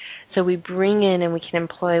out. So we bring in and we can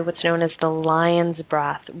employ what's known as the lion's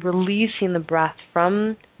breath, releasing the breath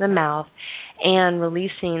from the mouth and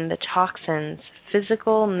releasing the toxins,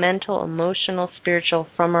 physical, mental, emotional, spiritual,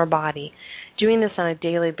 from our body. Doing this on a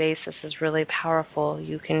daily basis is really powerful.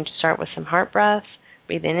 You can start with some heart breaths,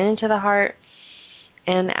 breathing into the heart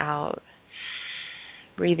and out.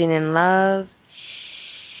 Breathing in love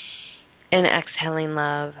and exhaling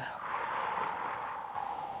love.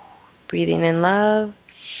 Breathing in love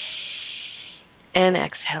and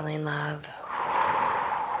exhaling love.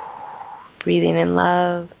 Breathing in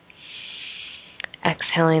love,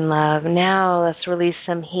 exhaling love. Now let's release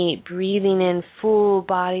some heat. Breathing in full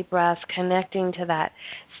body breaths, connecting to that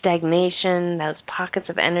stagnation, those pockets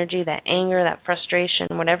of energy, that anger, that frustration,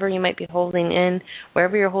 whatever you might be holding in,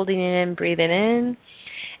 wherever you're holding it in, breathe it in.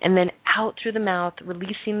 And then out through the mouth,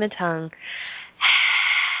 releasing the tongue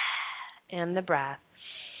and the breath.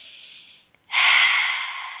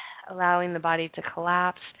 Allowing the body to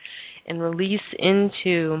collapse and release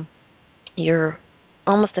into your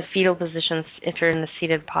almost a fetal position if you're in the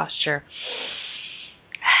seated posture.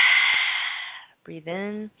 Breathe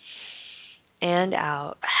in and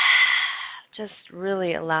out. Just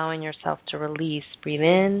really allowing yourself to release. Breathe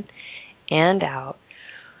in and out.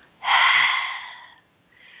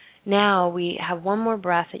 Now we have one more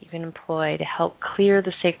breath that you can employ to help clear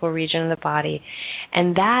the sacral region of the body,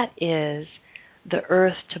 and that is the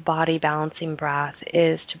earth to body balancing breath,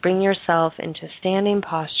 is to bring yourself into standing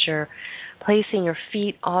posture, placing your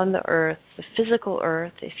feet on the earth, the physical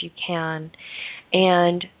earth if you can,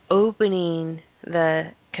 and opening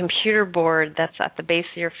the computer board that's at the base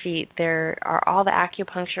of your feet. There are all the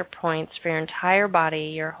acupuncture points for your entire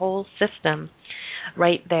body, your whole system,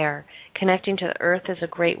 right there. Connecting to the earth is a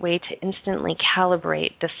great way to instantly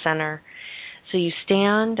calibrate the center. So you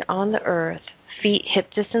stand on the earth, feet hip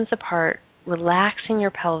distance apart, relaxing your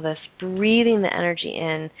pelvis, breathing the energy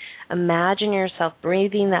in. Imagine yourself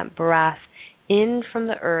breathing that breath in from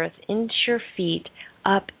the earth, into your feet,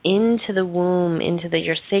 up into the womb, into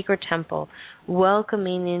your sacred temple,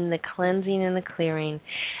 welcoming in the cleansing and the clearing,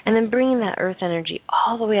 and then bringing that earth energy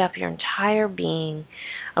all the way up your entire being,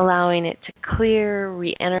 allowing it to clear,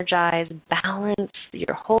 re-energize, balance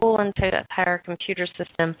your whole entire computer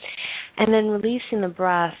system, and then releasing the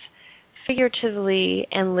breath figuratively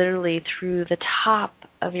and literally through the top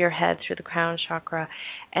of your head, through the crown chakra,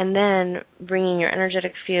 and then bringing your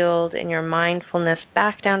energetic field and your mindfulness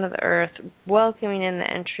back down to the earth, welcoming in the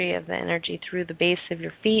entry of the energy through the base of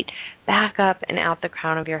your feet, back up and out the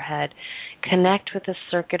crown of your head. Connect with the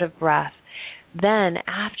circuit of breath. Then,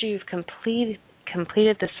 after you've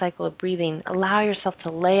completed the cycle of breathing, allow yourself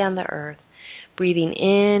to lay on the earth, breathing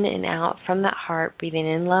in and out from that heart, breathing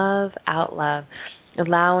in love, out love,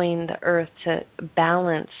 allowing the earth to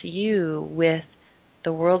balance you with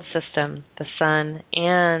the world system, the sun,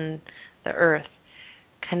 and the earth.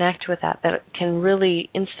 Connect with that. That can really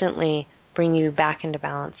instantly bring you back into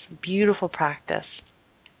balance. Beautiful practice.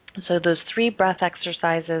 So those 3 breath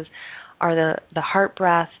exercises are the heart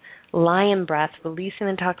breath, lion breath, releasing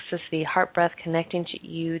the toxicity, heart breath connecting to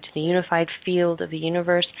you, to the unified field of the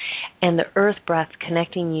universe, and the earth breath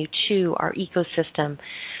connecting you to our ecosystem,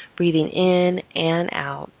 breathing in and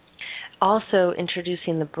out. Also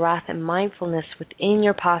introducing the breath and mindfulness within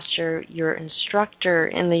your posture. Your instructor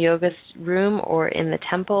in the yoga room or in the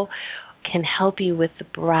temple can help you with the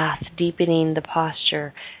breath, deepening the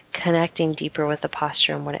posture, connecting deeper with the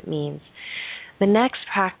posture and what it means. The next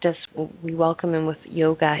practice we welcome in with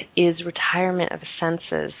yoga is retirement of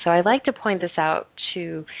senses. So I like to point this out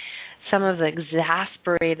to some of the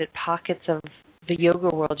exasperated pockets of the yoga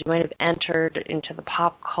world. You might have entered into the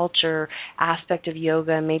pop culture aspect of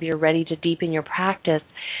yoga, and maybe you're ready to deepen your practice.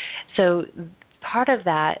 So part of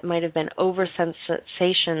that might have been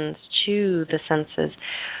over-sensations to the senses.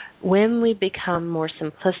 When we become more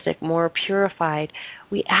simplistic, more purified,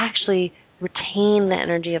 we actually retain the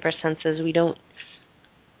energy of our senses. We don't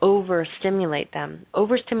overstimulate them.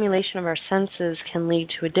 Overstimulation of our senses can lead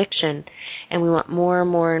to addiction, and we want more and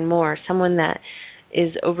more and more. Someone that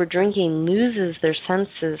is over drinking loses their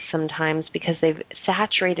senses sometimes because they've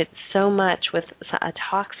saturated so much with a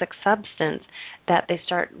toxic substance that they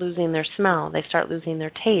start losing their smell, they start losing their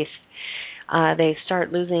taste, they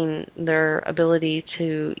start losing their ability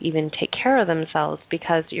to even take care of themselves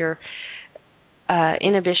because your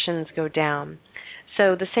inhibitions go down.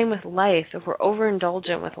 So the same with life. If we're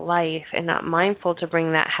overindulgent with life and not mindful to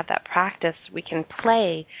have that practice, we can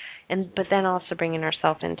play, but then also bringing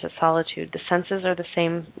ourselves into solitude. The senses are the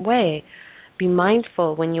same way. Be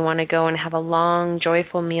mindful when you want to go and have a long,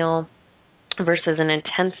 joyful meal versus an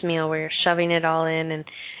intense meal where you're shoving it all in and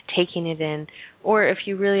taking it in. Or if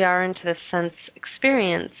you really are into the sense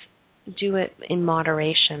experience, do it in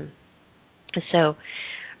moderation. So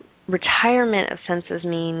retirement of senses,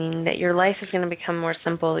 meaning that your life is going to become more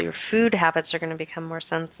simple, your food habits are going to become more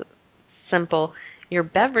simple, your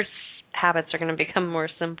beverage habits are going to become more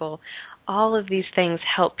simple. All of these things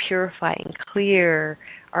help purify and clear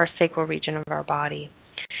our sacral region of our body.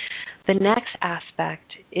 The next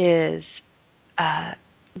aspect is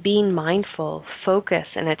being mindful, focus,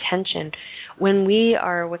 and attention. When we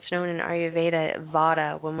are what's known in Ayurveda,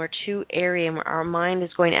 Vata, when we're too airy and our mind is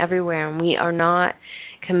going everywhere and we are not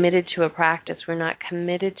committed to a practice, we're not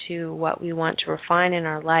committed to what we want to refine in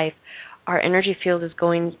our life, our energy field is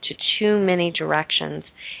going to too many directions,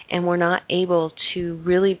 and we're not able to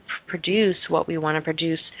really produce what we want to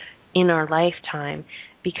produce in our lifetime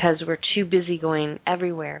because we're too busy going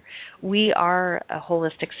everywhere. We are a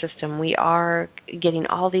holistic system. We are getting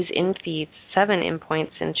all these infeeds, 7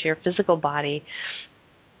 endpoints into your physical body.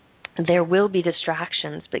 There will be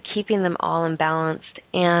distractions, but keeping them all in balance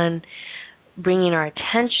and bringing our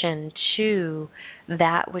attention to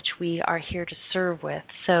that which we are here to serve with.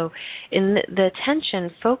 So in the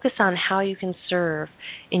attention, focus on how you can serve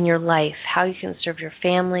in your life, how you can serve your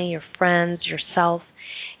family, your friends, yourself,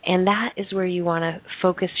 and that is where you want to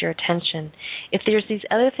focus your attention. If there's these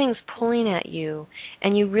other things pulling at you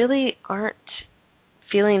and you really aren't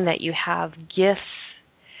feeling that you have gifts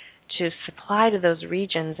to supply to those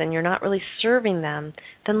regions and you're not really serving them,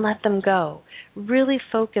 then let them go. Really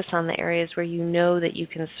focus on the areas where you know that you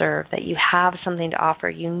can serve, that you have something to offer.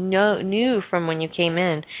 You knew from when you came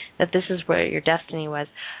in that this is where your destiny was.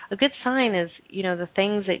 A good sign is, the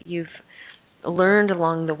things that you've learned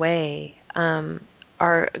along the way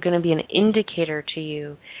are going to be an indicator to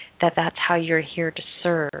you that that's how you're here to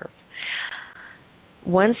serve.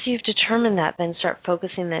 Once you've determined that, then start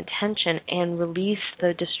focusing the attention and release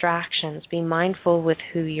the distractions. Be mindful with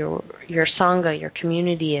who your sangha, your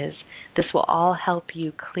community is. This will all help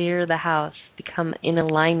you clear the house, become in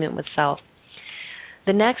alignment with self.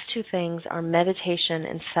 The next 2 things are meditation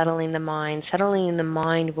and settling the mind. Settling the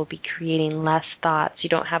mind will be creating less thoughts. You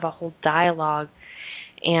don't have a whole dialogue,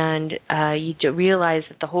 and you realize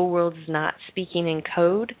that the whole world is not speaking in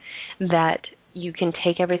code, that you can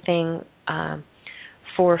take everything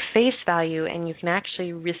for face value, and you can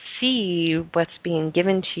actually receive what's being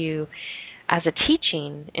given to you as a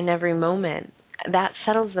teaching in every moment. That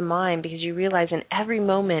settles the mind because you realize in every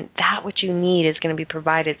moment that what you need is going to be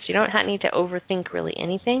provided. So you don't need to overthink really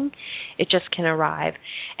anything. It just can arrive.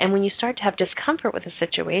 And when you start to have discomfort with a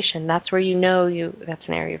situation, that's where that's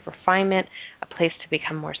an area of refinement, a place to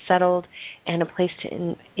become more settled, and a place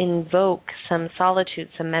to invoke some solitude,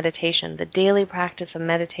 some meditation. The daily practice of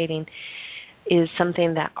meditating is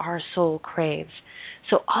something that our soul craves.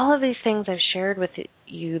 So all of these things I've shared with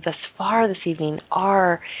you thus far this evening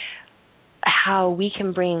are how we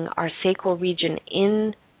can bring our sacral region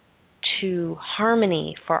into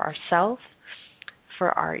harmony for ourselves,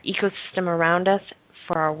 for our ecosystem around us,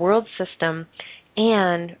 for our world system,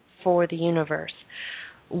 and for the universe.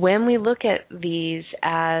 When we look at these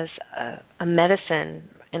as a medicine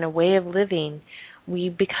and a way of living, we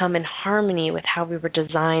become in harmony with how we were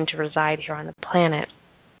designed to reside here on the planet.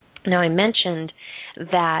 Now, I mentioned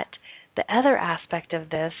that the other aspect of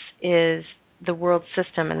this is the world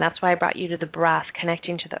system, and that's why I brought you to the breath,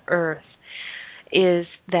 connecting to the earth, is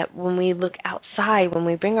that when we look outside, when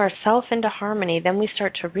we bring ourselves into harmony, then we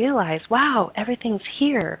start to realize, everything's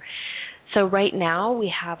here. So right now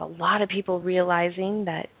we have a lot of people realizing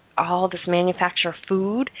that all this manufactured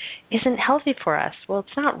food isn't healthy for us. Well,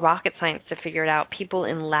 it's not rocket science to figure it out. People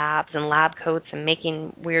in labs and lab coats and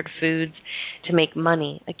making weird foods to make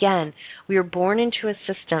money. Again, we were born into a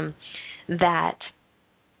system that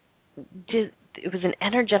it was an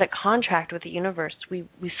energetic contract with the universe. We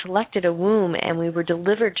selected a womb and we were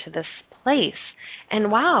delivered to this place. And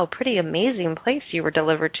wow, pretty amazing place you were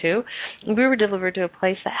delivered to. We were delivered to a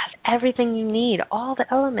place that has everything you need, all the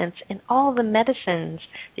elements and all the medicines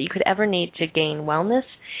that you could ever need to gain wellness.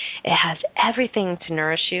 It has everything to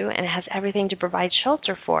nourish you, and it has everything to provide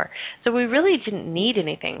shelter for. So we really didn't need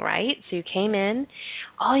anything, right? So you came in,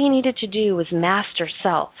 all you needed to do was master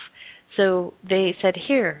self. So they said,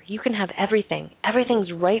 here, you can have everything.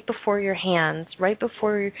 Everything's right before your hands,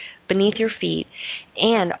 beneath your feet,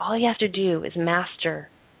 and all you have to do is master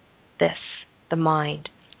this, the mind.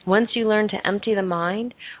 Once you learn to empty the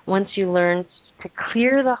mind, once you learn to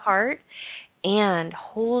clear the heart and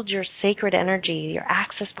hold your sacred energy, your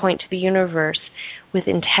access point to the universe with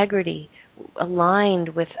integrity, aligned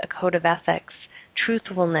with a code of ethics,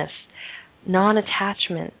 truthfulness,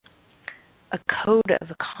 non-attachment, a code of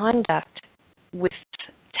conduct with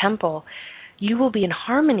Temple, you will be in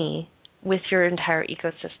harmony with your entire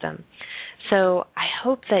ecosystem. So I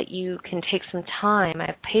hope that you can take some time,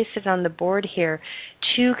 I've pasted on the board here,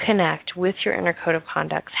 to connect with your inner code of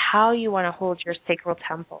conduct, how you want to hold your sacred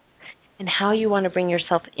temple, and how you want to bring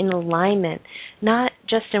yourself in alignment, not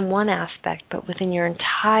just in one aspect, but within your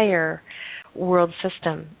entire world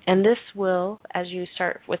system. And this will, as you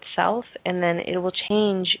start with self, and then it will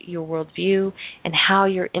change your worldview and how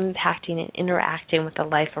you're impacting and interacting with the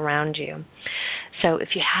life around you. So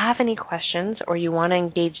if you have any questions or you want to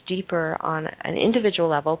engage deeper on an individual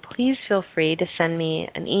level, please feel free to send me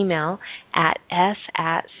an email at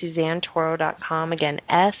s@suzannetoro.com. Again,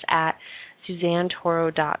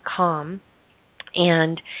 s@suzannetoro.com.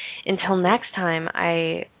 And until next time,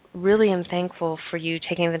 I really am thankful for you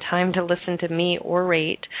taking the time to listen to me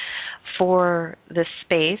orate for this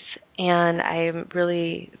space, and I'm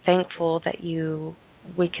really thankful that you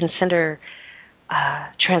would consider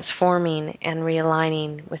transforming and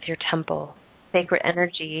realigning with your temple, sacred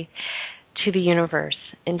energy, to the universe.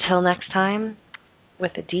 Until next time,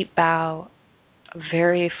 with a deep bow, a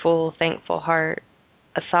very full, thankful heart,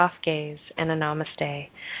 a soft gaze, and a namaste.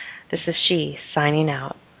 This is She, signing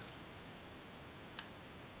out.